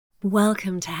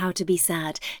Welcome to How to Be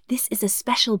Sad. This is a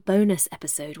special bonus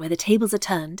episode where the tables are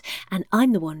turned and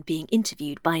I'm the one being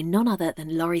interviewed by none other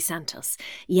than Laurie Santos,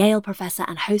 Yale professor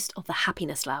and host of the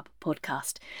Happiness Lab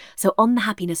podcast. So on the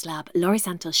Happiness Lab, Laurie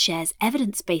Santos shares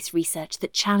evidence-based research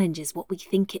that challenges what we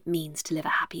think it means to live a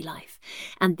happy life.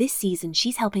 And this season,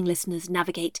 she's helping listeners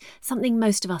navigate something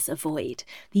most of us avoid,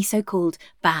 the so-called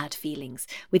bad feelings,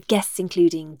 with guests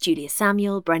including Julia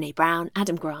Samuel, Brené Brown,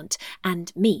 Adam Grant,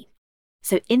 and me.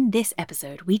 So in this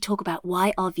episode, we talk about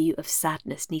why our view of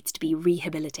sadness needs to be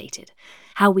rehabilitated,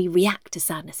 how we react to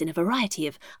sadness in a variety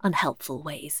of unhelpful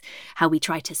ways, how we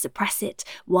try to suppress it,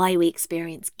 why we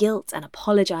experience guilt and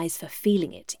apologise for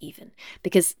feeling it even.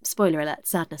 Because, spoiler alert,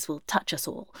 sadness will touch us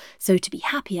all. So to be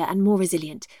happier and more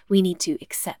resilient, we need to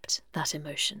accept that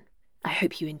emotion. I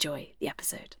hope you enjoy the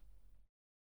episode.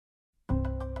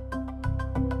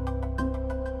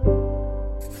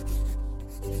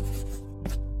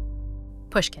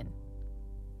 Pushkin.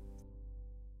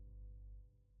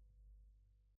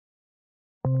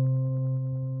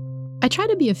 I try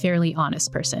to be a fairly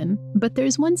honest person, but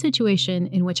there's one situation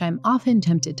in which I'm often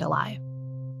tempted to lie.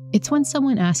 It's when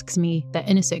someone asks me that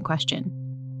innocent question,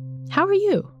 "How are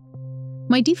you?"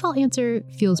 My default answer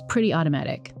feels pretty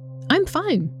automatic. "I'm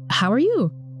fine. How are you?"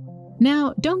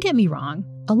 Now, don't get me wrong.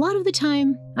 A lot of the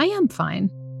time, I am fine.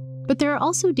 But there are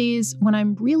also days when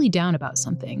I'm really down about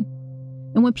something.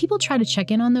 And when people try to check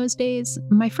in on those days,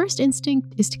 my first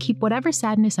instinct is to keep whatever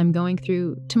sadness I'm going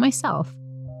through to myself.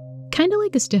 Kind of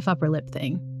like a stiff upper lip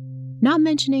thing. Not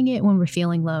mentioning it when we're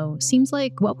feeling low seems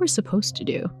like what we're supposed to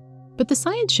do. But the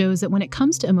science shows that when it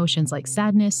comes to emotions like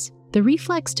sadness, the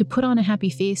reflex to put on a happy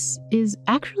face is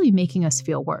actually making us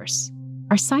feel worse.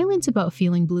 Our silence about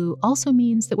feeling blue also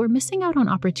means that we're missing out on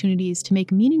opportunities to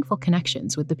make meaningful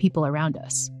connections with the people around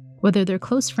us, whether they're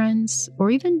close friends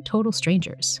or even total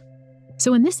strangers.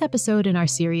 So in this episode in our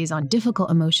series on difficult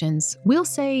emotions, we'll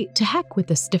say to heck with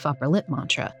the stiff upper lip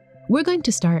mantra. We're going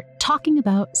to start talking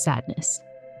about sadness.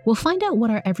 We'll find out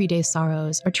what our everyday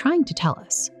sorrows are trying to tell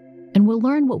us, and we'll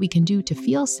learn what we can do to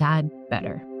feel sad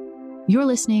better. You're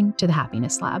listening to The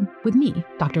Happiness Lab with me,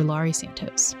 Dr. Laurie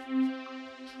Santos.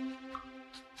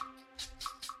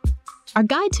 Our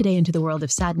guide today into the world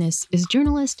of sadness is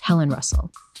journalist Helen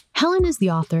Russell. Helen is the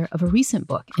author of a recent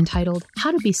book entitled How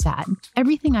to Be Sad: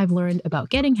 Everything I've Learned About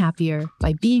Getting Happier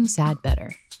by Being Sad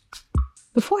Better.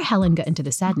 Before Helen got into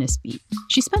the sadness beat,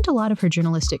 she spent a lot of her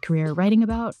journalistic career writing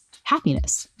about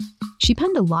happiness. She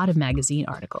penned a lot of magazine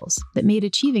articles that made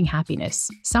achieving happiness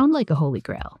sound like a holy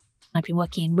grail. I've been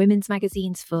working in women's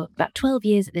magazines for about 12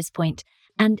 years at this point,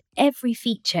 and every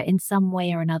feature in some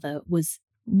way or another was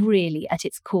really at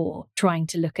its core trying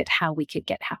to look at how we could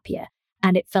get happier.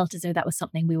 And it felt as though that was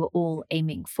something we were all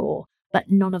aiming for,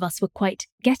 but none of us were quite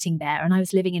getting there. And I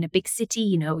was living in a big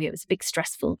city, it was a big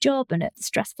stressful job and a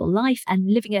stressful life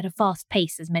and living at a fast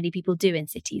pace, as many people do in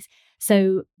cities.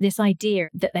 So this idea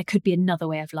that there could be another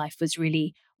way of life was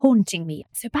really haunting me.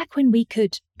 So back when we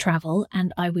could travel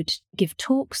and I would give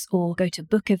talks or go to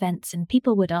book events and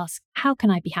people would ask, how can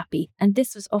I be happy? And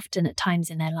this was often at times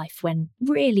in their life when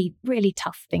really, really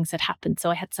tough things had happened.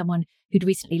 So I had someone who'd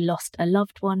recently lost a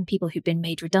loved one, people who'd been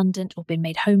made redundant or been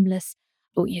made homeless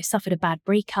or suffered a bad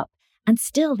breakup. And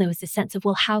still there was this sense of,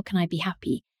 well, how can I be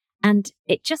happy? And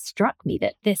it just struck me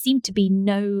that there seemed to be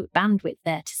no bandwidth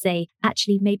there to say,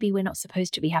 actually, maybe we're not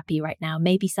supposed to be happy right now.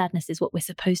 Maybe sadness is what we're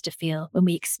supposed to feel when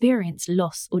we experience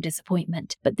loss or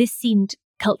disappointment. But this seemed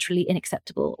culturally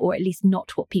unacceptable, or at least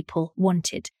not what people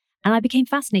wanted. And I became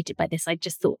fascinated by this. I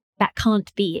just thought, that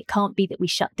can't be. It can't be that we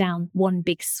shut down one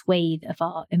big swathe of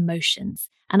our emotions.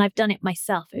 And I've done it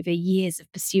myself over years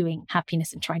of pursuing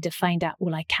happiness and trying to find out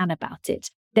all I can about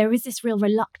it. There is this real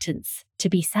reluctance to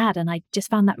be sad. And I just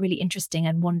found that really interesting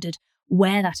and wondered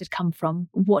where that had come from,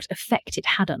 what effect it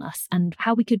had on us, and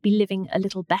how we could be living a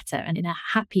little better and in a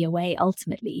happier way,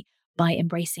 ultimately, by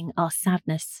embracing our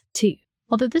sadness too.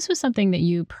 Although this was something that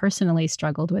you personally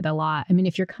struggled with a lot. I mean,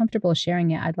 if you're comfortable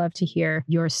sharing it, I'd love to hear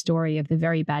your story of the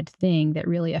very bad thing that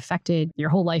really affected your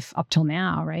whole life up till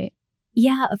now, right?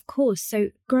 Yeah, of course.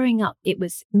 So growing up, it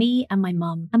was me and my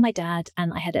mum and my dad,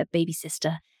 and I had a baby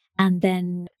sister. And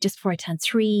then just before I turned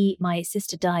 3, my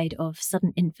sister died of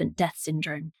sudden infant death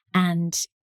syndrome. And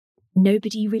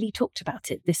nobody really talked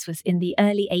about it. This was in the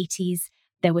early 80s.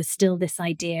 There was still this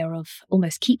idea of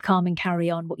almost keep calm and carry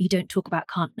on. What you don't talk about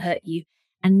can't hurt you.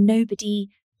 And nobody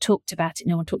talked about it.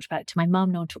 No one talked about it to my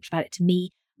mum. No one talked about it to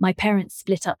me. My parents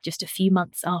split up just a few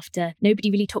months after. Nobody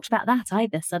really talked about that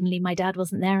either. Suddenly my dad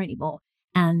wasn't there anymore.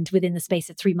 And within the space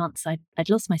of 3 months, I'd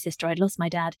lost my sister, I'd lost my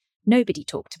dad. Nobody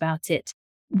talked about it.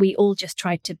 We all just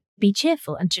tried to be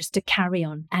cheerful and just to carry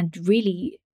on. And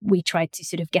really, we tried to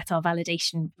sort of get our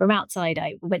validation from outside.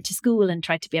 I went to school and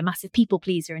tried to be a massive people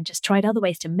pleaser and just tried other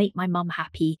ways to make my mum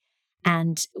happy.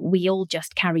 And we all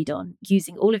just carried on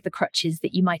using all of the crutches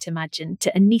that you might imagine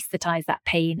to anesthetize that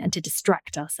pain and to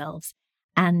distract ourselves.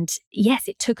 And yes,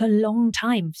 it took a long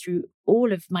time through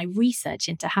all of my research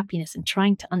into happiness and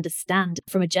trying to understand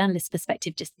from a journalist's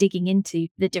perspective, just digging into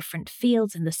the different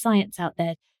fields and the science out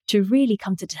there to really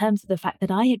come to terms with the fact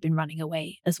that I had been running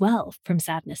away as well from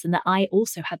sadness and that I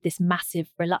also had this massive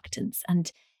reluctance. And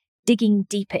digging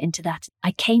deeper into that,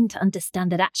 I came to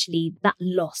understand that actually that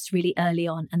loss really early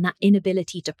on and that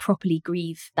inability to properly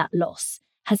grieve that loss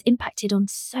has impacted on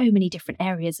so many different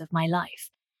areas of my life.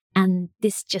 And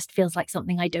this just feels like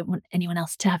something I don't want anyone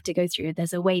else to have to go through.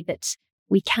 There's a way that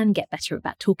we can get better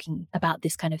about talking about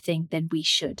this kind of thing than we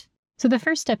should. So the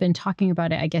first step in talking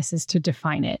about it, I guess, is to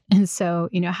define it. And so,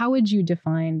 how would you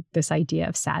define this idea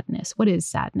of sadness? What is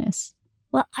sadness?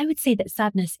 Well, I would say that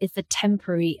sadness is the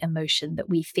temporary emotion that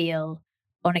we feel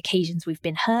on occasions we've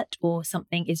been hurt or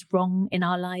something is wrong in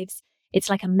our lives. It's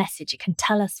like a message. It can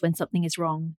tell us when something is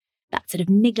wrong, that sort of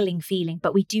niggling feeling,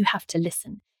 but we do have to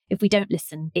listen. If we don't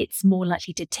listen, it's more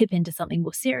likely to tip into something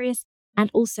more serious.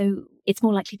 And also, it's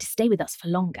more likely to stay with us for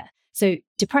longer. So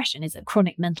depression is a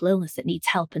chronic mental illness that needs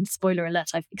help. And spoiler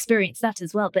alert, I've experienced that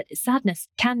as well. But sadness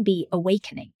can be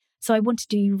awakening. So I want to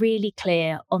be really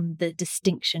clear on the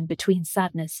distinction between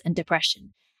sadness and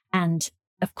depression. And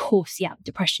of course,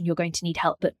 depression, you're going to need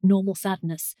help. But normal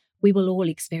sadness, we will all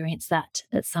experience that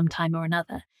at some time or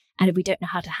another. And if we don't know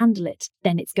how to handle it,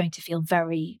 then it's going to feel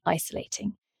very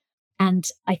isolating. And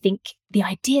I think the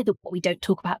idea that what we don't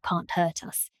talk about can't hurt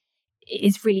us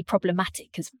is really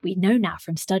problematic because we know now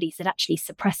from studies that actually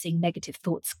suppressing negative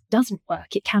thoughts doesn't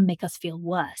work. It can make us feel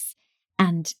worse.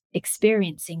 And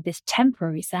experiencing this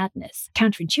temporary sadness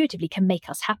counterintuitively can make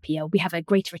us happier. We have a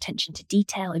greater attention to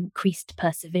detail, increased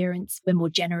perseverance. We're more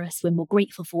generous. We're more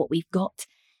grateful for what we've got.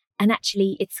 And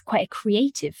actually, it's quite a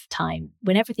creative time.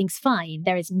 When everything's fine,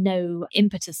 there is no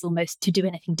impetus almost to do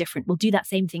anything different. We'll do that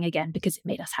same thing again because it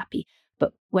made us happy.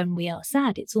 But when we are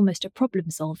sad, it's almost a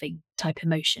problem-solving type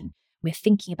emotion. We're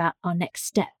thinking about our next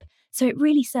step. So it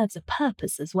really serves a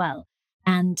purpose as well.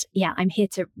 And I'm here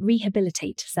to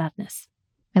rehabilitate sadness.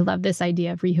 I love this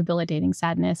idea of rehabilitating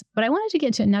sadness. But I wanted to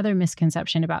get to another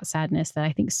misconception about sadness that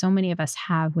I think so many of us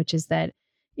have, which is that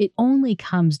it only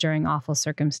comes during awful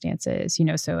circumstances.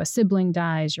 So a sibling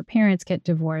dies, your parents get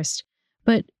divorced.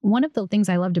 But one of the things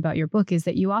I loved about your book is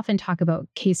that you often talk about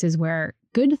cases where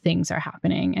good things are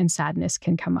happening and sadness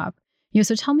can come up.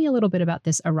 So tell me a little bit about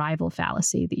this arrival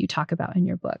fallacy that you talk about in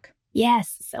your book.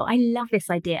 Yes. So I love this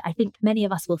idea. I think many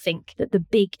of us will think that the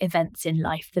big events in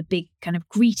life, the big kind of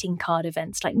greeting card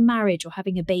events like marriage or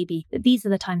having a baby, that these are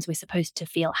the times we're supposed to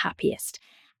feel happiest.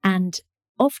 And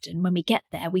often when we get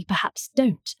there, we perhaps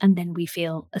don't. And then we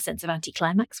feel a sense of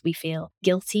anticlimax. We feel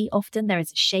guilty often. There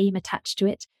is a shame attached to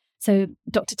it. So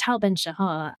Dr. Tal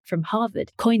Ben-Shahar from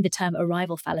Harvard coined the term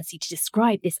arrival fallacy to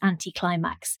describe this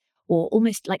anticlimax, or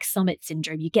almost like summit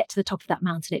syndrome. You get to the top of that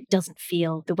mountain, it doesn't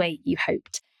feel the way you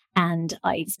hoped. And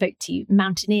I spoke to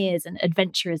mountaineers and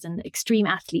adventurers and extreme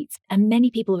athletes, and many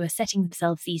people who are setting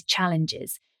themselves these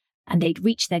challenges. And they'd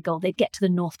reach their goal, they'd get to the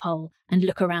North Pole and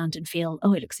look around and feel,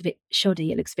 oh, it looks a bit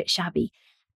shoddy, it looks a bit shabby.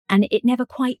 And it never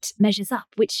quite measures up,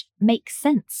 which makes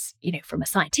sense. From a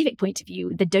scientific point of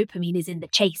view, the dopamine is in the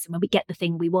chase. And when we get the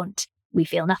thing we want, we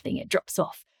feel nothing, it drops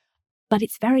off. But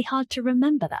it's very hard to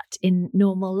remember that in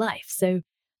normal life. So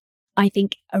I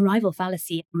think arrival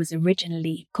fallacy was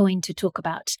originally coined to talk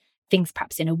about things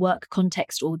perhaps in a work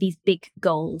context or these big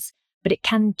goals, but it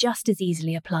can just as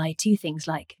easily apply to things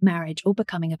like marriage or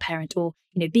becoming a parent or,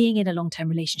 being in a long-term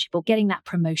relationship or getting that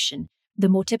promotion. The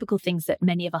more typical things that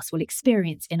many of us will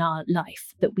experience in our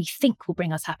life that we think will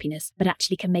bring us happiness, but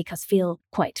actually can make us feel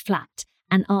quite flat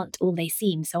and aren't all they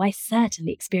seem. So I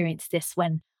certainly experienced this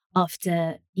when,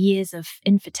 after years of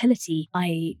infertility,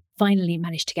 I finally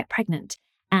managed to get pregnant.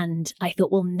 And I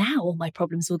thought, well, now all my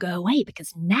problems will go away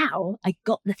because now I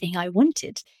got the thing I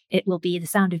wanted. It will be the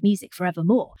sound of music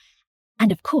forevermore.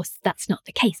 And of course, that's not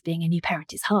the case. Being a new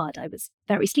parent is hard. I was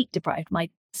very sleep deprived. My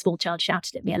small child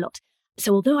shouted at me a lot.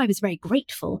 So although I was very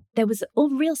grateful, there was a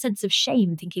real sense of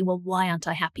shame thinking, well, why aren't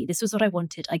I happy? This was what I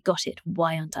wanted. I got it.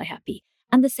 Why aren't I happy?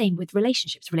 And the same with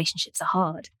relationships. Relationships are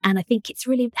hard. And I think it's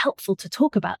really helpful to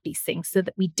talk about these things so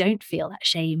that we don't feel that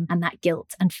shame and that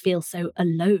guilt and feel so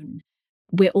alone.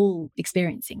 We're all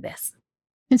experiencing this.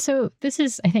 And so this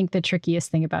is, I think, the trickiest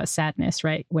thing about sadness,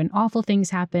 right? When awful things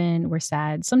happen, we're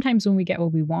sad. Sometimes when we get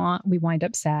what we want, we wind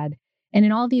up sad. And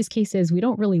in all these cases, we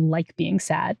don't really like being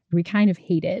sad. We kind of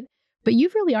hate it. But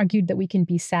you've really argued that we can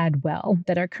be sad well,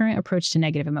 that our current approach to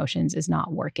negative emotions is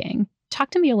not working. Talk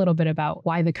to me a little bit about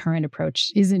why the current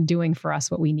approach isn't doing for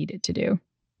us what we need it to do.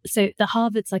 So the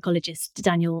Harvard psychologist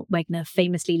Daniel Wegner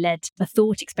famously led a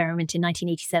thought experiment in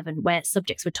 1987 where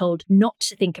subjects were told not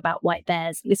to think about white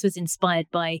bears. This was inspired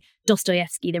by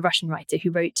Dostoevsky, the Russian writer,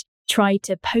 who wrote, "Try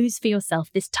to pose for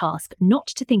yourself this task, not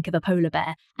to think of a polar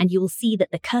bear, and you will see that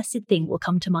the cursed thing will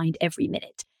come to mind every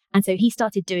minute." And so he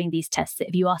started doing these tests that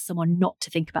if you ask someone not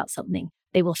to think about something,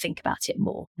 they will think about it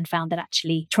more, and found that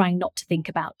actually trying not to think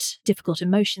about difficult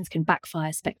emotions can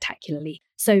backfire spectacularly.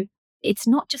 So it's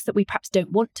not just that we perhaps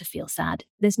don't want to feel sad.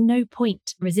 There's no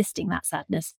point resisting that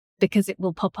sadness because it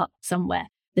will pop up somewhere.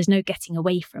 There's no getting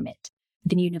away from it.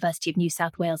 The University of New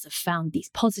South Wales have found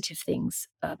these positive things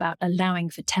about allowing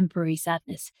for temporary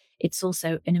sadness. It's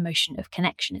also an emotion of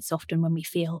connection. It's often when we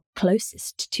feel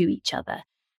closest to each other.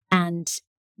 And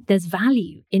there's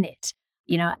value in it.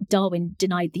 You know, Darwin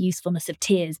denied the usefulness of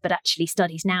tears, but actually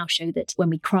studies now show that when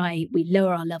we cry, we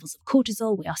lower our levels of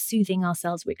cortisol, we are soothing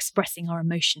ourselves, we're expressing our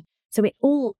emotion. So it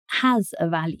all has a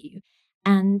value.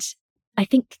 And I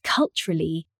think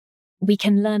culturally, we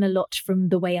can learn a lot from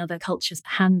the way other cultures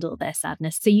handle their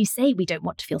sadness. So you say we don't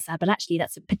want to feel sad, but actually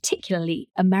that's a particularly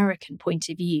American point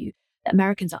of view.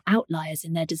 Americans are outliers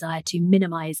in their desire to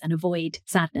minimize and avoid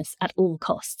sadness at all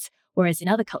costs. Whereas in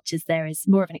other cultures, there is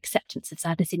more of an acceptance of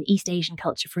sadness. In East Asian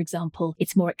culture, for example,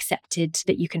 it's more accepted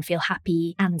that you can feel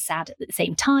happy and sad at the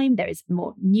same time. There is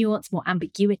more nuance, more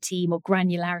ambiguity, more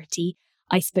granularity.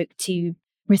 I spoke to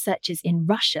researchers in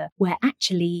Russia where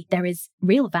actually there is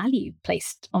real value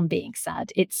placed on being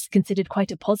sad. It's considered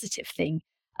quite a positive thing.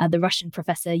 The Russian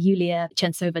professor Yulia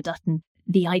Chentsova-Dutton,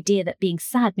 the idea that being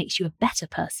sad makes you a better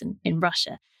person in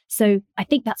Russia. So I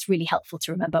think that's really helpful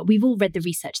to remember. We've all read the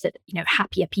research that,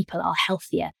 happier people are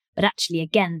healthier. But actually,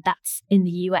 again, that's in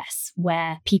the US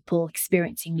where people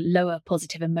experiencing lower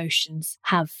positive emotions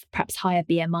have perhaps higher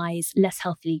BMIs, less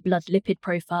healthy blood lipid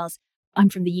profiles. I'm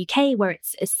from the UK where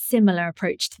it's a similar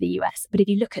approach to the US. But if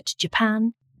you look at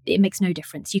Japan, it makes no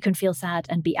difference. You can feel sad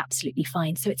and be absolutely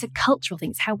fine. So it's a cultural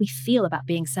thing. It's how we feel about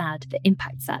being sad that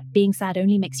impacts that. Being sad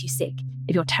only makes you sick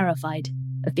if you're terrified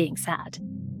of being sad.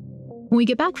 When we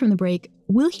get back from the break,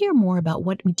 we'll hear more about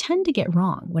what we tend to get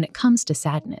wrong when it comes to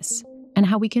sadness and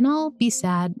how we can all be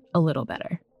sad a little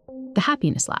better. The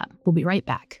Happiness Lab will be right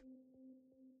back.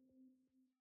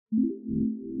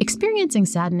 Experiencing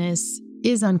sadness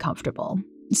is uncomfortable,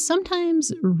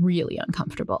 sometimes really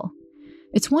uncomfortable.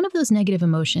 It's one of those negative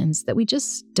emotions that we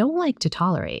just don't like to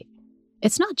tolerate.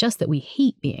 It's not just that we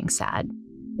hate being sad.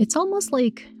 It's almost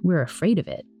like we're afraid of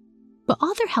it. But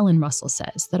author Helen Russell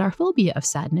says that our phobia of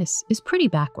sadness is pretty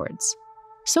backwards.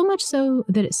 So much so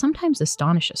that it sometimes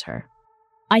astonishes her.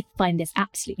 I find this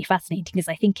absolutely fascinating because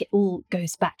I think it all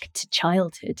goes back to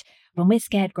childhood. When we're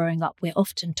scared growing up, we're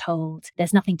often told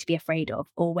there's nothing to be afraid of.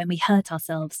 Or when we hurt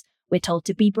ourselves, we're told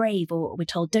to be brave, or we're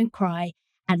told don't cry.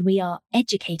 And we are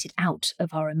educated out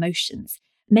of our emotions.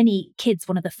 Many kids,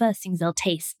 one of the first things they'll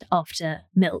taste after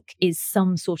milk is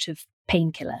some sort of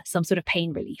painkiller, some sort of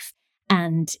pain relief.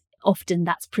 And often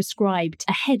that's prescribed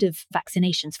ahead of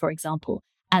vaccinations, for example,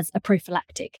 as a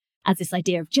prophylactic, as this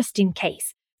idea of just in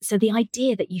case. So the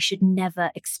idea that you should never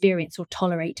experience or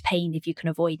tolerate pain if you can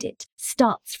avoid it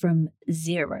starts from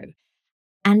zero.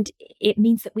 And it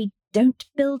means that we don't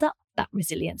build up that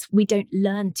resilience. We don't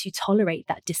learn to tolerate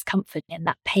that discomfort and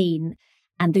that pain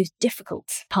and those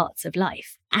difficult parts of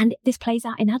life. And this plays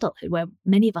out in adulthood, where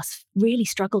many of us really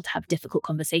struggle to have difficult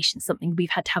conversations, something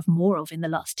we've had to have more of in the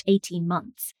last 18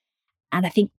 months. And I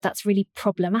think that's really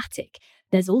problematic.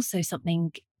 There's also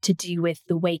something to do with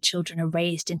the way children are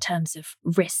raised in terms of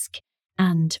risk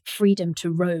and freedom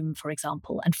to roam, for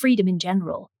example, and freedom in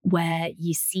general, where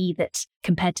you see that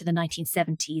compared to the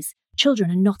 1970s,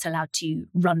 children are not allowed to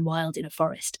run wild in a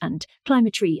forest and climb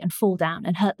a tree and fall down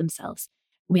and hurt themselves.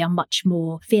 We are much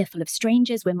more fearful of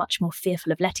strangers. We're much more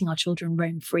fearful of letting our children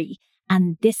roam free.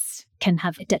 And this can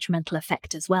have a detrimental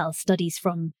effect as well. Studies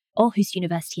from Aarhus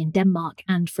University in Denmark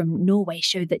and from Norway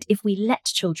show that if we let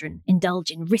children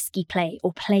indulge in risky play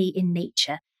or play in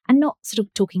nature, and not sort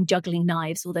of talking juggling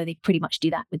knives, although they pretty much do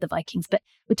that with the Vikings, but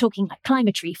we're talking like climb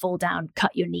a tree, fall down,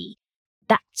 cut your knee.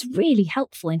 That's really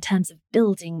helpful in terms of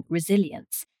building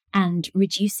resilience and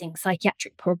reducing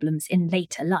psychiatric problems in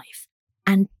later life.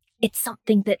 And it's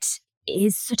something that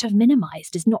is sort of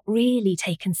minimized, is not really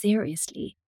taken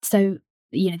seriously. So,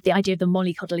 the idea of the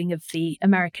mollycoddling of the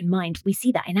American mind, we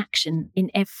see that in action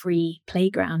in every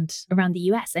playground around the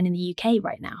US and in the UK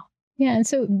right now. Yeah, and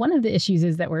so one of the issues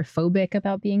is that we're phobic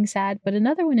about being sad, but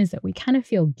another one is that we kind of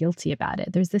feel guilty about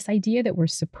it. There's this idea that we're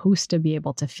supposed to be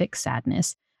able to fix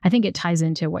sadness, I think it ties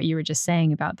into what you were just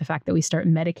saying about the fact that we start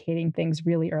medicating things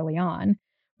really early on.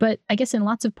 But I guess in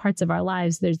lots of parts of our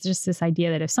lives, there's just this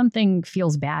idea that if something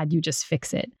feels bad, you just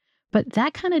fix it. But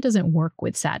that kind of doesn't work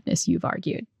with sadness, you've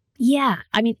argued. Yeah,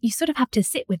 I mean, you sort of have to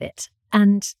sit with it.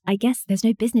 And I guess there's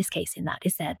no business case in that,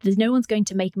 is there? There's no one's going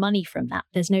to make money from that.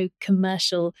 There's no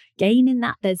commercial gain in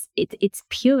that. It's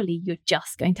purely you're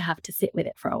just going to have to sit with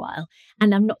it for a while.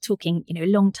 And I'm not talking,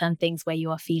 long-term things where you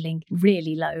are feeling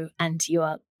really low and you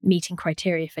are meeting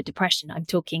criteria for depression. I'm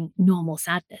talking normal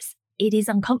sadness. It is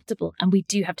uncomfortable and we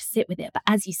do have to sit with it. But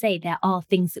as you say, there are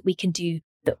things that we can do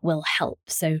that will help.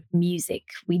 So music,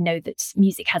 we know that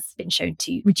music has been shown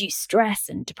to reduce stress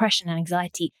and depression and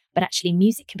anxiety, but actually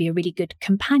music can be a really good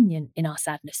companion in our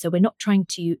sadness. So we're not trying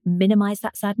to minimize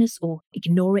that sadness or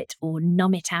ignore it or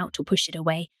numb it out or push it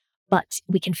away, but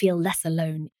we can feel less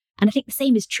alone. And I think the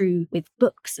same is true with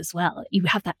books as well. You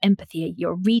have that empathy.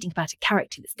 You're reading about a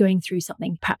character that's going through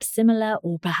something perhaps similar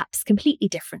or perhaps completely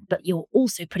different, but you're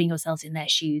also putting yourselves in their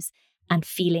shoes and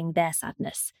feeling their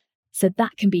sadness. So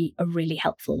that can be a really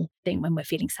helpful thing when we're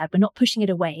feeling sad. We're not pushing it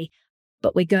away,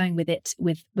 but we're going with it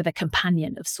with a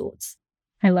companion of sorts.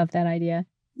 I love that idea.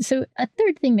 So a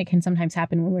third thing that can sometimes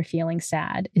happen when we're feeling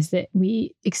sad is that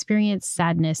we experience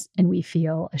sadness and we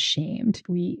feel ashamed.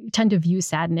 We tend to view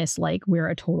sadness like we're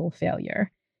a total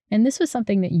failure. And this was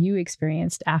something that you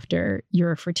experienced after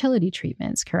your fertility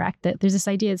treatments, correct? That there's this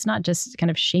idea it's not just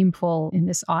kind of shameful in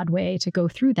this odd way to go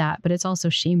through that, but it's also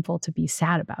shameful to be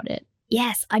sad about it.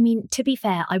 Yes, I mean, to be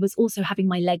fair, I was also having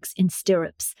my legs in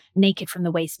stirrups, naked from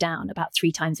the waist down, about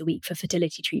 3 times a week for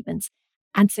fertility treatments.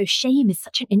 And so shame is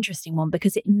such an interesting one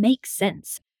because it makes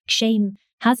sense. Shame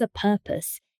has a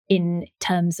purpose in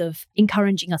terms of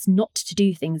encouraging us not to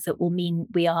do things that will mean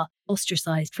we are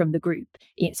ostracized from the group.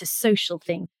 It's a social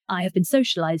thing. I have been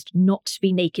socialized not to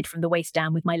be naked from the waist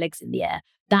down with my legs in the air.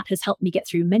 That has helped me get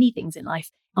through many things in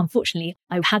life. Unfortunately,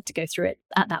 I had to go through it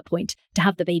at that point to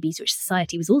have the babies, which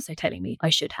society was also telling me I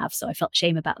should have. So I felt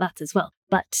shame about that as well.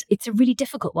 But it's a really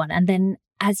difficult one. And then,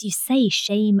 as you say,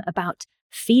 shame about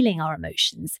feeling our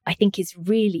emotions, I think is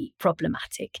really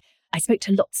problematic. I spoke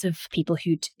to lots of people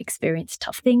who'd experienced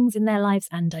tough things in their lives.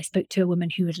 And I spoke to a woman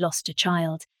who had lost a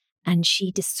child. And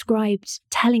she described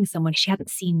telling someone she hadn't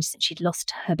seen since she'd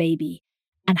lost her baby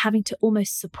and having to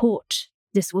almost support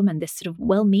this woman, this sort of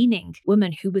well-meaning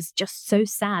woman who was just so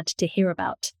sad to hear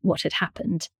about what had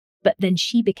happened. But then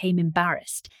she became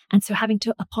embarrassed. And so having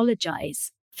to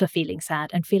apologize for feeling sad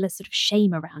and feel a sort of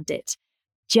shame around it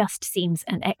just seems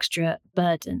an extra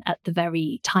burden at the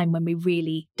very time when we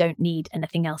really don't need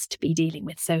anything else to be dealing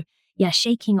with. So yeah,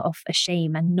 shaking off a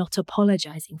shame and not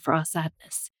apologizing for our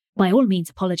sadness. By all means,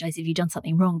 apologize if you've done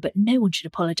something wrong, but no one should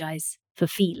apologize for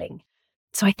feeling.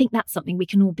 So I think that's something we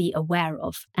can all be aware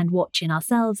of and watch in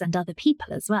ourselves and other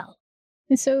people as well.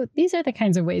 And so these are the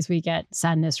kinds of ways we get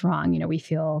sadness wrong. We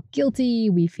feel guilty,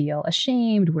 we feel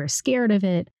ashamed, we're scared of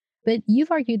it. But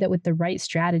you've argued that with the right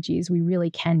strategies, we really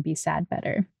can be sad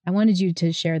better. I wanted you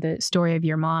to share the story of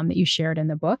your mom that you shared in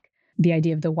the book, the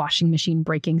idea of the washing machine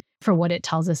breaking, for what it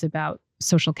tells us about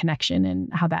social connection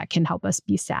and how that can help us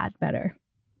be sad better.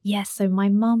 Yes, so my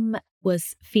mum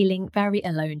was feeling very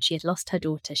alone. She had lost her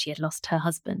daughter, she had lost her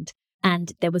husband,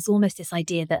 and there was almost this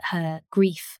idea that her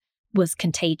grief was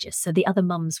contagious. So the other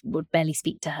mums would barely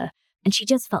speak to her. And she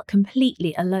just felt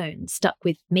completely alone, stuck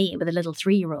with me, with a little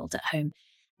 3-year-old at home.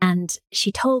 And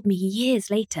she told me years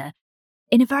later,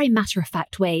 in a very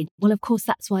matter-of-fact way, well, of course,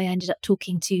 that's why I ended up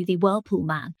talking to the Whirlpool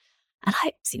man. And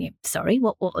I said, sorry,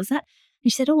 what was that?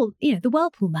 And she said, the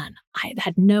Whirlpool man. I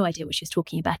had no idea what she was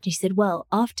talking about. And she said, well,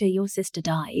 after your sister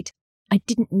died, I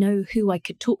didn't know who I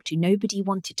could talk to. Nobody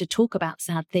wanted to talk about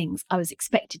sad things. I was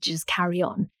expected to just carry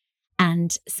on.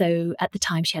 And so at the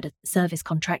time, she had a service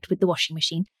contract with the washing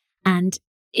machine and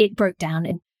it broke down.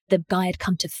 And the guy had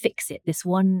come to fix it. This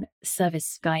one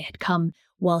service guy had come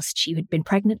whilst she had been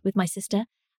pregnant with my sister.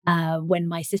 When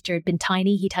my sister had been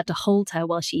tiny, he'd had to hold her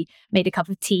while she made a cup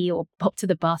of tea or popped to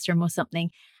the bathroom or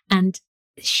something. And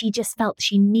she just felt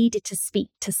she needed to speak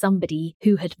to somebody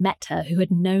who had met her, who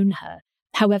had known her,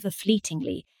 however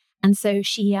fleetingly. And so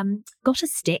she got a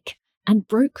stick and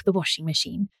broke the washing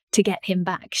machine to get him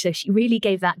back. So she really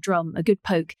gave that drum a good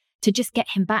poke to just get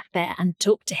him back there and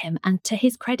talk to him. And to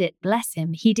his credit, bless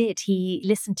him, he did. He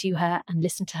listened to her and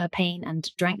listened to her pain and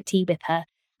drank tea with her.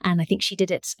 And I think she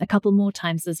did it a couple more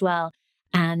times as well.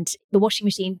 And the washing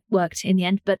machine worked in the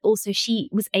end, but also she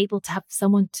was able to have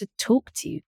someone to talk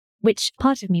to, which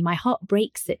part of me, my heart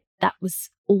breaks that that was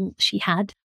all she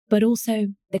had. But also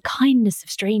the kindness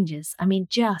of strangers,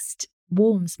 just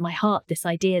warms my heart, this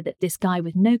idea that this guy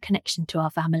with no connection to our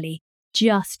family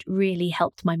just really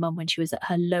helped my mum when she was at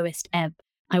her lowest ebb.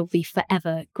 I will be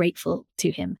forever grateful to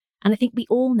him. And I think we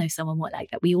all know someone like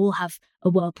that. We all have a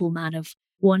whirlpool man of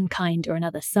one kind or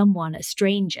another, someone, a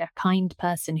stranger, kind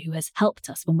person who has helped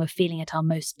us when we're feeling at our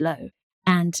most low.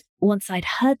 And once I'd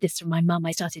heard this from my mum,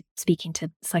 I started speaking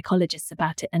to psychologists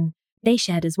about it. And they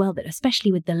shared as well that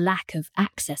especially with the lack of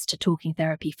access to talking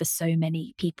therapy for so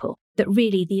many people, that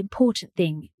really the important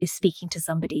thing is speaking to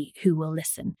somebody who will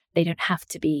listen. They don't have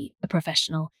to be a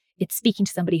professional. It's speaking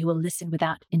to somebody who will listen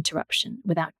without interruption,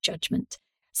 without judgment.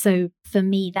 So for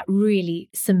me, that really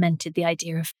cemented the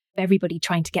idea of everybody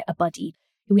trying to get a buddy.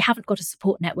 We haven't got a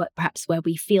support network, perhaps, where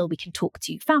we feel we can talk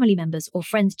to family members or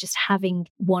friends, just having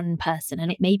one person.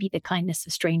 And it may be the kindness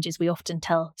of strangers. We often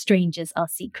tell strangers our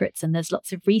secrets, and there's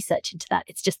lots of research into that.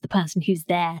 It's just the person who's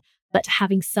there. But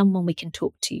having someone we can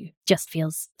talk to just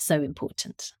feels so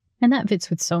important. And that fits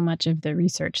with so much of the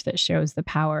research that shows the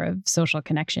power of social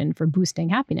connection for boosting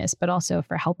happiness, but also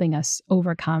for helping us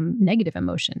overcome negative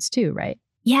emotions too, right?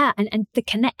 Yeah, and the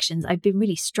connections, I've been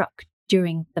really struck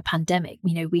during the pandemic.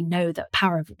 We know the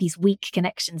power of these weak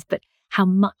connections, but how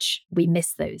much we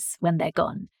miss those when they're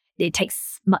gone. It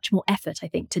takes much more effort, I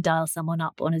think, to dial someone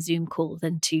up on a Zoom call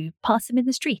than to pass them in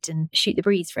the street and shoot the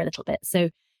breeze for a little bit. So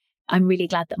I'm really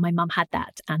glad that my mum had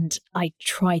that. And I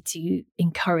try to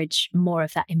encourage more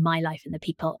of that in my life and the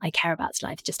people I care about's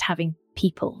life, just having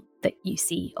people that you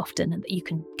see often and that you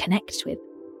can connect with.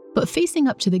 But facing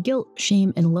up to the guilt,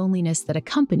 shame, and loneliness that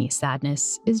accompany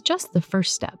sadness is just the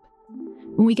first step.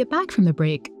 When we get back from the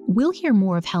break, we'll hear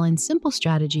more of Helen's simple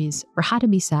strategies for how to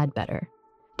be sad better.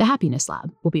 The Happiness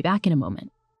Lab will be back in a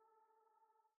moment.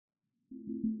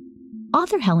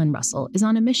 Author Helen Russell is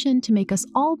on a mission to make us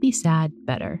all be sad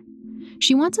better.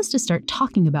 She wants us to start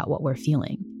talking about what we're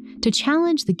feeling, to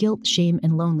challenge the guilt, shame,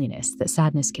 and loneliness that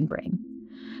sadness can bring.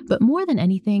 But more than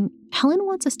anything, Helen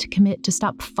wants us to commit to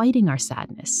stop fighting our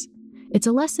sadness. It's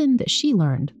a lesson that she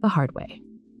learned the hard way.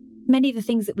 Many of the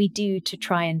things that we do to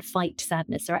try and fight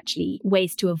sadness are actually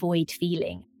ways to avoid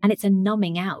feeling. And it's a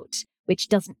numbing out, which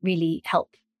doesn't really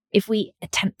help. If we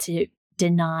attempt to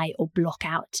deny or block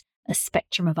out a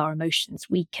spectrum of our emotions,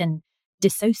 we can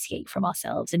dissociate from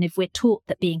ourselves. And if we're taught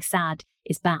that being sad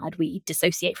is bad, we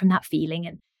dissociate from that feeling.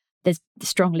 And there's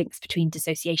strong links between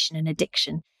dissociation and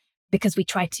addiction because we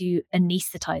try to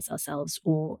anesthetize ourselves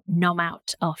or numb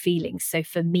out our feelings. So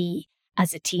for me,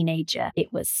 as a teenager,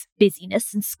 it was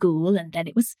busyness and school, and then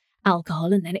it was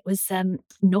alcohol, and then it was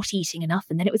not eating enough,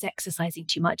 and then it was exercising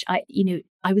too much.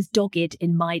 I was dogged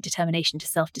in my determination to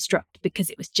self-destruct because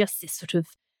it was just this sort of,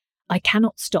 I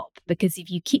cannot stop, because if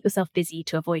you keep yourself busy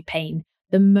to avoid pain,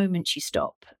 the moment you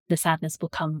stop, the sadness will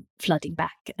come flooding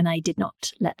back. And I did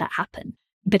not let that happen.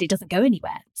 But it doesn't go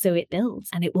anywhere. So it builds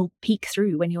and it will peak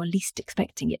through when you're least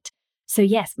expecting it. So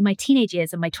yes, my teenage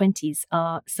years and my 20s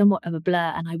are somewhat of a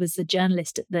blur. And I was a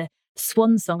journalist at the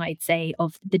swan song, I'd say,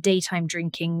 of the daytime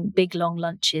drinking, big long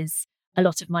lunches, a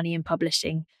lot of money in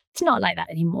publishing. It's not like that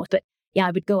anymore. But yeah,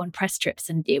 I would go on press trips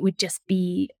and it would just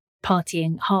be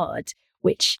partying hard,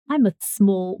 which I'm a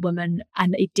small woman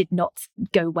and it did not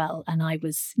go well. And I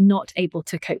was not able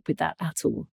to cope with that at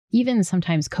all. Even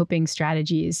sometimes coping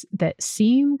strategies that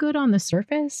seem good on the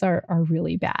surface are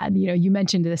really bad. You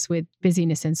mentioned this with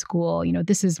busyness in school.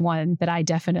 This is one that I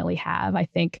definitely have. I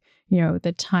think,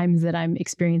 the times that I'm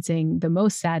experiencing the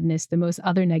most sadness, the most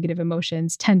other negative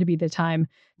emotions tend to be the time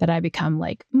that I become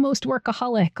like most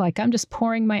workaholic. Like I'm just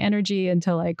pouring my energy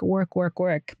into like work.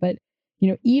 But,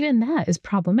 even that is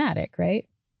problematic, right?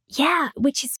 Yeah,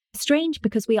 which is strange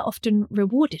because we are often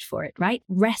rewarded for it, right?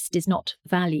 Rest is not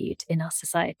valued in our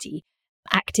society.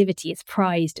 Activity is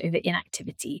prized over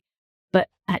inactivity. But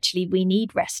actually, we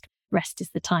need rest. Rest is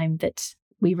the time that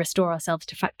we restore ourselves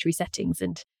to factory settings.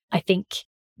 And I think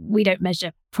we don't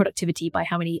measure productivity by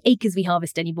how many acres we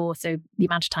harvest anymore. So the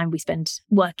amount of time we spend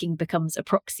working becomes a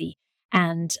proxy.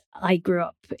 And I grew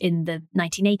up in the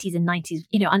 1980s and 90s,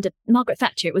 under Margaret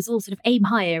Thatcher. It was all sort of aim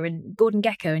higher and Gordon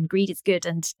Gekko and greed is good.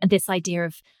 And this idea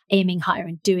of aiming higher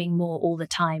and doing more all the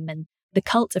time. And the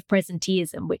cult of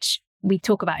presenteeism, which we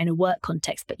talk about in a work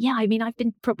context. But yeah, I've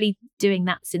been probably doing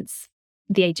that since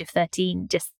the age of 13,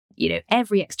 just,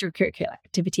 every extracurricular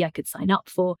activity I could sign up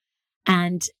for.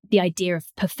 And the idea of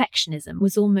perfectionism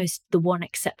was almost the one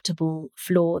acceptable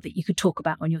flaw that you could talk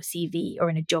about on your CV or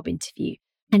in a job interview.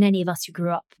 And any of us who grew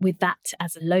up with that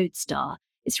as a lodestar,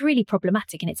 it's really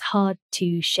problematic and it's hard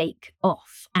to shake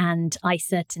off. And I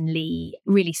certainly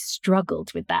really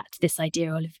struggled with that, this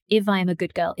idea of if I am a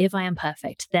good girl, if I am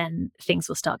perfect, then things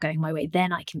will start going my way,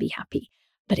 then I can be happy.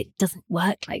 But it doesn't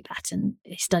work like that. And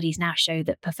studies now show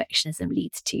that perfectionism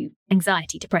leads to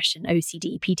anxiety, depression,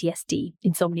 OCD, PTSD,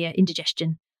 insomnia,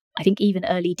 indigestion, I think even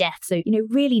early death. So,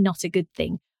 really not a good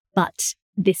thing. But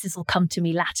this has all come to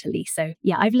me latterly. So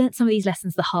yeah, I've learned some of these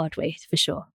lessons the hard way for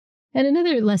sure. And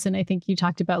another lesson I think you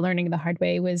talked about learning the hard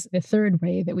way was the third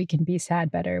way that we can be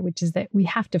sad better, which is that we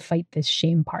have to fight this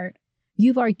shame part.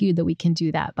 You've argued that we can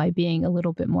do that by being a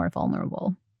little bit more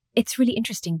vulnerable. It's really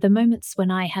interesting. The moments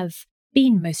when I have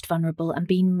been most vulnerable and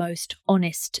been most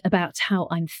honest about how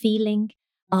I'm feeling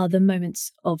are the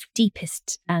moments of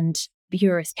deepest and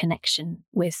purest connection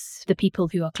with the people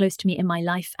who are close to me in my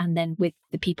life and then with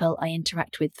the people I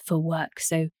interact with for work.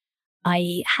 So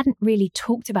I hadn't really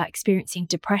talked about experiencing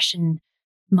depression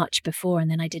much before.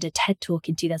 And then I did a TED talk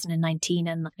in 2019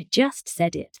 and I just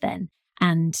said it then.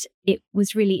 And it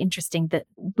was really interesting that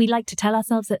we like to tell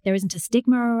ourselves that there isn't a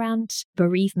stigma around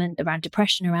bereavement, around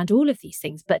depression, around all of these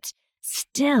things. But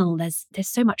still, there's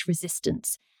so much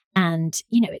resistance. And,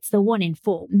 it's the 1 in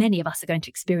 4. Many of us are going to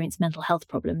experience mental health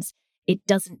problems. It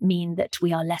doesn't mean that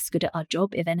we are less good at our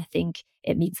job. If anything,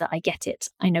 it means that I get it.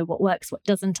 I know what works, what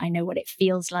doesn't. I know what it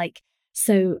feels like.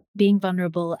 So being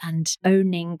vulnerable and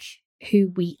owning who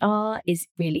we are is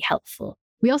really helpful.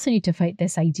 We also need to fight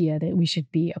this idea that we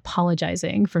should be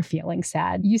apologizing for feeling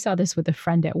sad. You saw this with a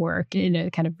friend at work in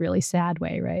a kind of really sad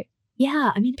way, right?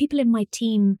 Yeah, people in my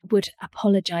team would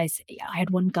apologize. I had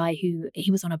one guy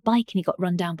he was on a bike and he got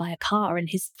run down by a car and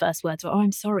his first words were, "Oh,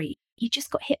 I'm sorry. You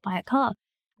just got hit by a car."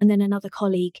 And then another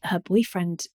colleague, her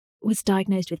boyfriend was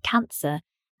diagnosed with cancer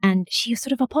and she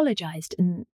sort of apologized.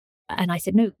 And I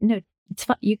said, no, it's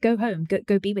fine. You go home,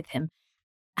 go be with him.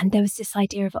 And there was this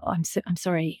idea of, I'm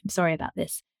sorry about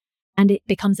this. And it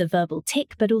becomes a verbal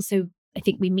tick, but also I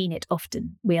think we mean it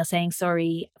often. We are saying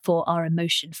sorry for our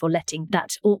emotion, for letting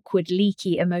that awkward,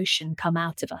 leaky emotion come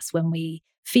out of us when we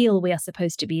feel we are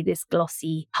supposed to be this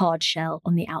glossy, hard shell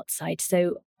on the outside.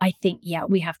 So I think,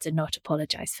 we have to not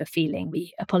apologize for feeling.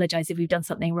 We apologize if we've done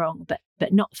something wrong,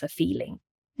 but not for feeling.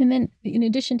 And then in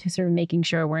addition to sort of making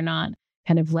sure we're not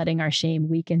kind of letting our shame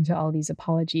leak into all these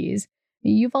apologies,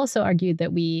 you've also argued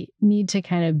that we need to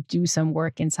kind of do some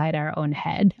work inside our own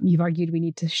head. You've argued we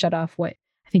need to shut off what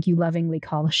I think you lovingly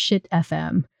call shit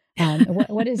FM.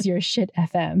 What is your shit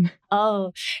FM?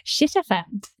 Oh, shit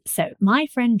FM. So my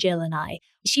friend Jill and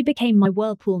she became my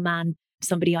whirlpool man,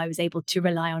 somebody I was able to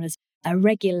rely on as a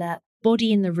regular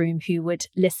body in the room who would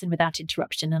listen without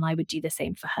interruption, and I would do the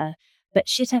same for her. But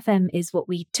shit FM is what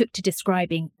we took to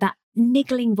describing that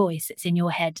niggling voice that's in your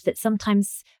head that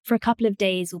sometimes for a couple of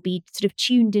days will be sort of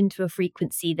tuned into a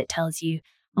frequency that tells you,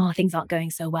 oh, things aren't going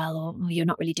so well, or oh, you're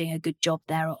not really doing a good job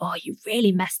there, or oh, you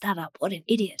really messed that up. What an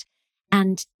idiot.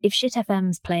 And if shit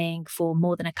FM's playing for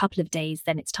more than a couple of days,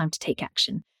 then it's time to take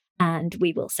action. And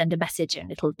we will send a message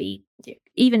and it'll be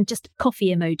even just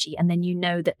coffee emoji. And then you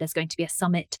know that there's going to be a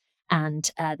summit and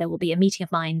there will be a meeting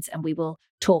of minds and we will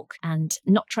talk and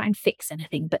not try and fix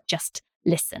anything, but just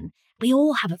listen. We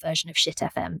all have a version of shit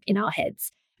FM in our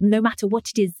heads. No matter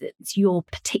what it is that's your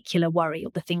particular worry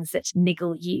or the things that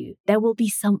niggle you, there will be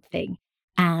something.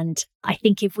 And I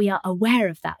think if we are aware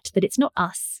of that it's not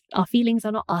us, our feelings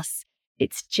are not us,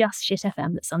 it's just shit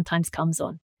FM that sometimes comes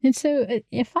on. And so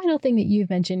a final thing that you've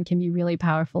mentioned can be really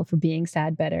powerful for being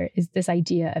sad better is this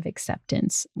idea of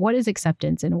acceptance. What is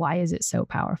acceptance and why is it so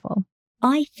powerful?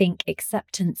 I think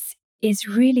acceptance is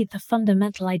really the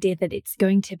fundamental idea that it's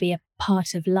going to be a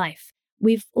part of life.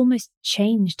 We've almost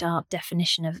changed our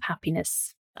definition of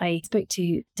happiness. I spoke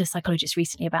to a psychologist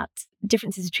recently about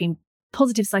differences between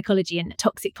positive psychology and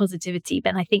toxic positivity.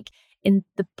 But I think in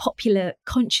the popular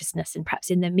consciousness and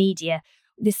perhaps in the media,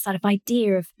 this sort of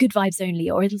idea of good vibes only,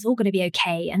 or it's all going to be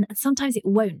okay. And sometimes it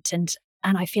won't. And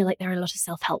I feel like there are a lot of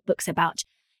self-help books about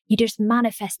you just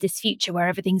manifest this future where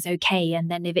everything's okay.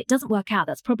 And then if it doesn't work out,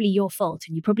 that's probably your fault.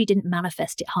 And you probably didn't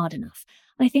manifest it hard enough.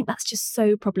 And I think that's just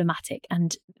so problematic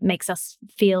and makes us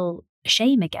feel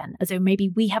shame again, as though maybe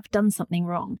we have done something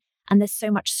wrong. And there's so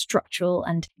much structural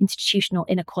and institutional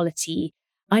inequality.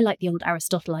 I like the old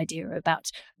Aristotle idea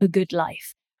about a good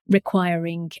life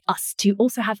requiring us to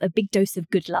also have a big dose of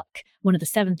good luck. One of the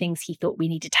 7 things he thought we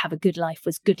needed to have a good life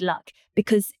was good luck,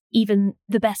 because even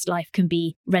the best life can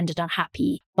be rendered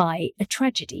unhappy by a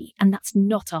tragedy, and that's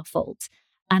not our fault.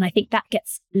 And I think that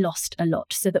gets lost a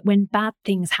lot, so that when bad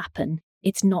things happen,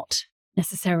 it's not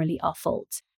necessarily our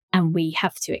fault, and we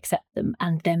have to accept them,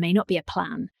 and there may not be a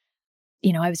plan.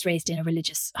 I was raised in a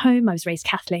religious home, I was raised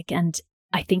Catholic, and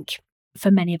I think for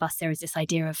many of us, there is this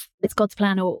idea of it's God's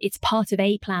plan, or it's part of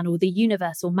a plan, or the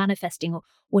universe, or manifesting, or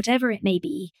whatever it may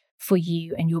be for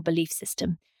you and your belief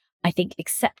system. I think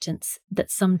acceptance that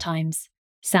sometimes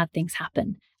sad things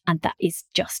happen, and that is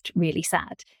just really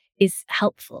sad, is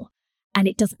helpful. And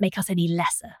it doesn't make us any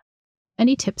lesser.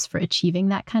 Any tips for achieving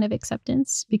that kind of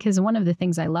acceptance? Because one of the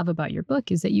things I love about your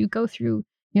book is that you go through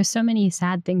So many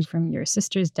sad things, from your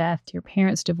sister's death to your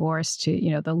parents' divorce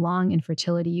to, the long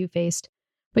infertility you faced.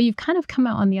 But you've kind of come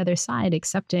out on the other side,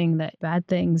 accepting that bad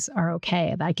things are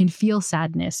okay, that I can feel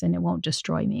sadness and it won't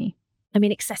destroy me. I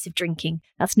mean, excessive drinking,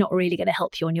 that's not really going to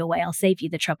help you on your way. I'll save you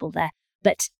the trouble there.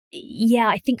 But yeah,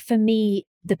 I think for me,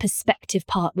 the perspective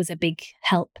part was a big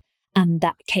help. And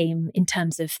that came in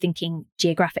terms of thinking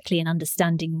geographically and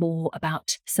understanding more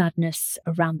about sadness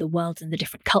around the world and the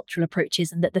different cultural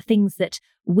approaches, and that the things that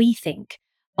we think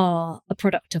are a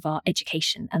product of our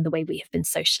education and the way we have been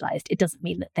socialized, it doesn't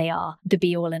mean that they are the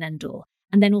be all and end all.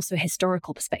 And then also a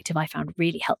historical perspective I found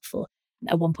really helpful.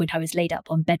 At one point I was laid up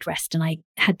on bed rest and I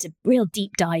had to real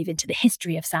deep dive into the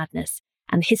history of sadness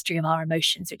and the history of our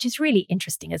emotions, which is really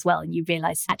interesting as well. And you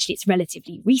realize actually it's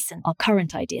relatively recent, our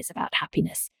current ideas about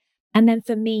happiness. And then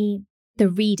for me, the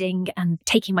reading and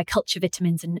taking my culture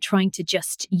vitamins and trying to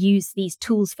just use these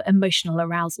tools for emotional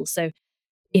arousal. So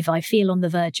if I feel on the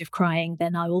verge of crying,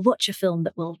 then I will watch a film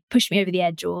that will push me over the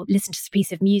edge or listen to a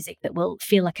piece of music that will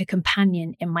feel like a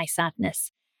companion in my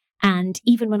sadness. And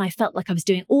even when I felt like I was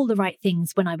doing all the right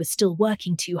things, when I was still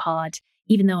working too hard,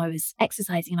 even though I was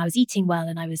exercising and I was eating well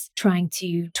and I was trying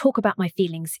to talk about my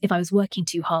feelings, if I was working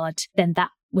too hard, then that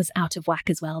was out of whack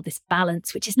as well. This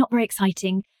balance, which is not very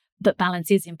exciting, but balance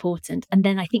is important. And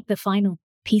then I think the final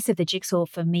piece of the jigsaw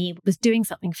for me was doing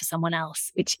something for someone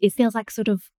else, which it feels like sort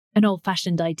of an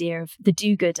old-fashioned idea of the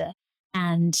do-gooder.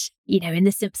 And, in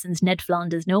The Simpsons, Ned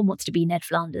Flanders, no one wants to be Ned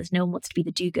Flanders, no one wants to be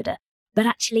the do-gooder. But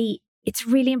actually, it's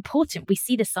really important. We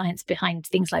see the science behind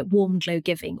things like warm glow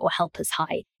giving or help us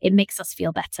high. It makes us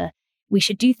feel better. We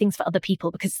should do things for other people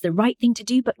because it's the right thing to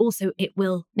do, but also it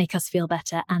will make us feel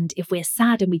better. And if we're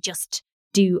sad and we just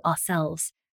do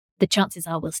ourselves, the chances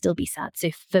are we'll still be sad. So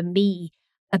for me,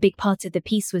 a big part of the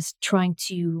piece was trying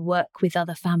to work with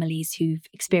other families who've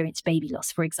experienced baby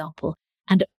loss, for example.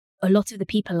 And a lot of the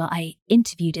people I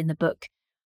interviewed in the book,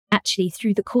 actually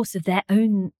through the course of their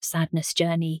own sadness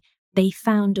journey, they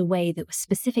found a way that was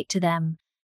specific to them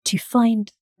to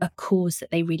find a cause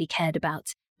that they really cared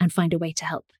about and find a way to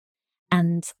help.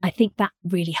 And I think that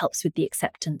really helps with the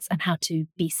acceptance and how to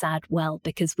be sad well,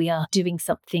 because we are doing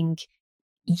something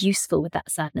useful with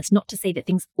that sadness. Not to say that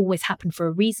things always happen for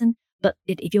a reason, but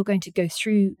if you're going to go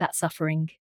through that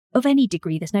suffering of any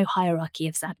degree, there's no hierarchy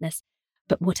of sadness,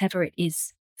 but whatever it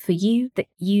is for you, that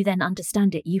you then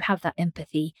understand it, you have that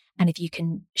empathy. And if you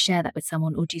can share that with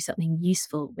someone or do something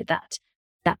useful with that,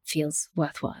 that feels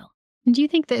worthwhile. And do you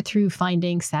think that through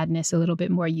finding sadness a little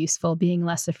bit more useful, being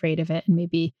less afraid of it, and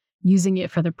maybe using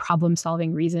it for the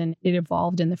problem-solving reason it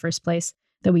evolved in the first place,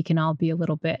 that we can all be a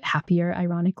little bit happier,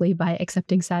 ironically, by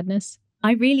accepting sadness?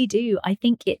 I really do. I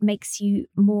think it makes you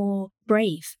more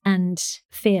brave and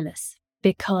fearless,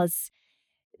 because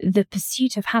the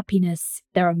pursuit of happiness,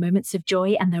 there are moments of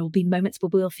joy and there will be moments where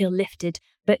we'll feel lifted.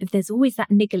 But if there's always that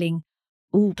niggling,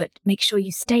 but make sure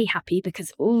you stay happy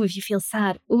because, if you feel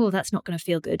sad, that's not going to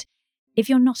feel good. If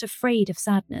you're not afraid of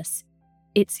sadness,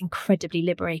 it's incredibly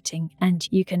liberating and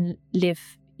you can live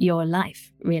your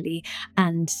life, really,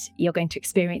 and you're going to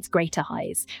experience greater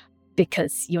highs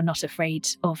because you're not afraid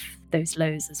of those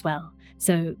lows as well.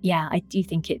 So yeah, I do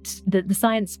think the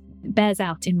science bears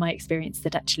out in my experience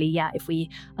that actually, if we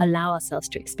allow ourselves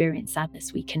to experience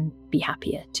sadness, we can be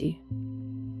happier too.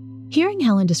 Hearing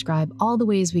Helen describe all the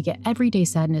ways we get everyday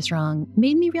sadness wrong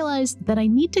made me realize that I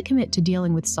need to commit to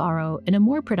dealing with sorrow in a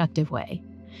more productive way.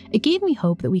 It gave me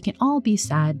hope that we can all be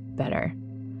sad better.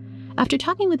 After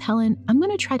talking with Helen, I'm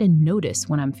going to try to notice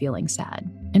when I'm feeling sad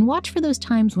and watch for those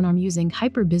times when I'm using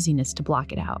hyper-busyness to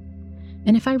block it out.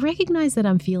 And if I recognize that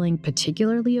I'm feeling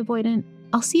particularly avoidant,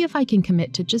 I'll see if I can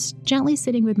commit to just gently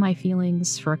sitting with my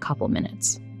feelings for a couple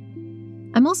minutes.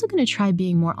 I'm also going to try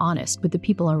being more honest with the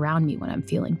people around me when I'm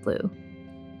feeling blue.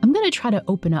 I'm going to try to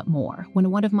open up more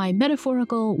when one of my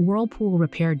metaphorical whirlpool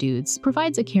repair dudes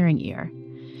provides a caring ear.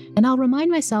 And I'll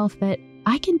remind myself that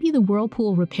I can be the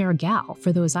whirlpool repair gal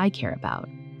for those I care about.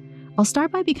 I'll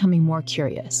start by becoming more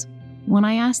curious. When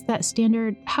I ask that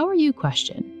standard, "How are you?"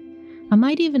 question, I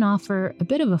might even offer a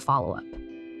bit of a follow-up.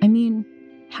 I mean,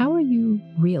 how are you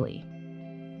really?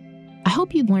 I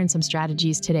hope you've learned some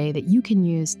strategies today that you can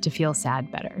use to feel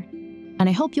sad better. And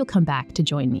I hope you'll come back to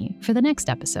join me for the next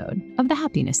episode of The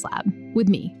Happiness Lab with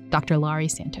me, Dr. Laurie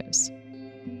Santos.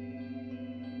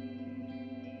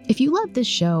 If you love this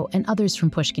show and others from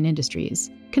Pushkin Industries,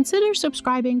 consider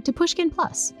subscribing to Pushkin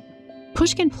Plus.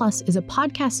 Pushkin Plus is a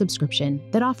podcast subscription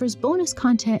that offers bonus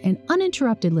content and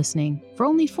uninterrupted listening for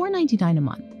only $4.99 a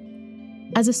month.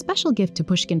 As a special gift to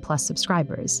Pushkin Plus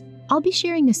subscribers, I'll be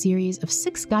sharing a series of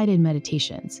 6 guided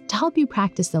meditations to help you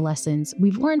practice the lessons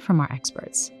we've learned from our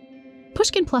experts.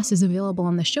 Pushkin Plus is available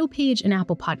on the show page in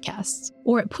Apple Podcasts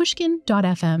or at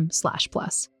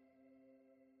pushkin.fm/plus.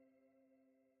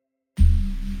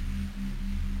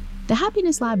 The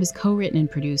Happiness Lab is co-written and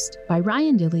produced by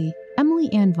Ryan Dilley, Emily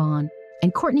Ann Vaughn,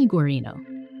 and Courtney Guarino.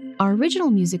 Our original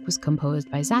music was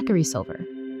composed by Zachary Silver,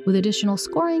 with additional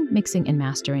scoring, mixing, and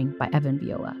mastering by Evan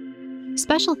Viola.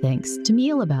 Special thanks to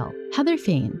Mia LaBelle, Heather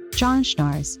Fain, John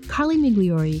Schnars, Carly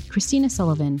Migliori, Christina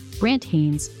Sullivan, Brant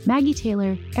Haynes, Maggie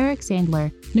Taylor, Eric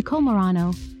Sandler, Nicole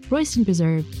Morano, Royston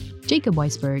Preserve, Jacob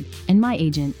Weisberg, and my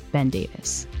agent, Ben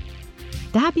Davis.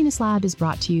 The Happiness Lab is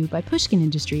brought to you by Pushkin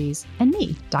Industries and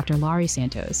me, Dr. Laurie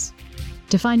Santos.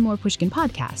 To find more Pushkin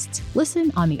podcasts,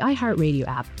 listen on the iHeartRadio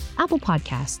app, Apple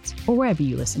Podcasts, or wherever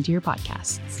you listen to your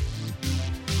podcasts.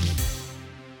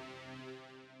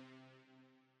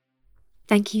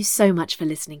 Thank you so much for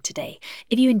listening today.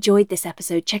 If you enjoyed this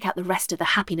episode, check out the rest of the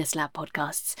Happiness Lab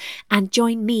podcasts and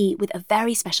join me with a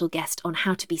very special guest on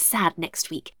how to be sad next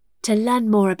week to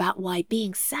learn more about why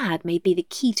being sad may be the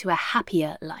key to a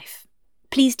happier life.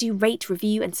 Please do rate,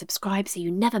 review and subscribe so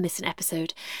you never miss an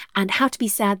episode. And How to Be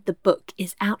Sad, the book,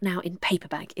 is out now in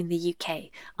paperback in the UK.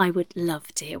 I would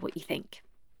love to hear what you think.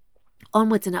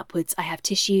 Onwards and upwards, I have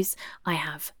tissues, I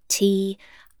have tea,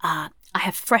 I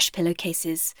have fresh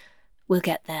pillowcases. We'll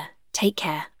get there. Take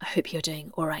care. I hope you're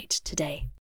doing all right today.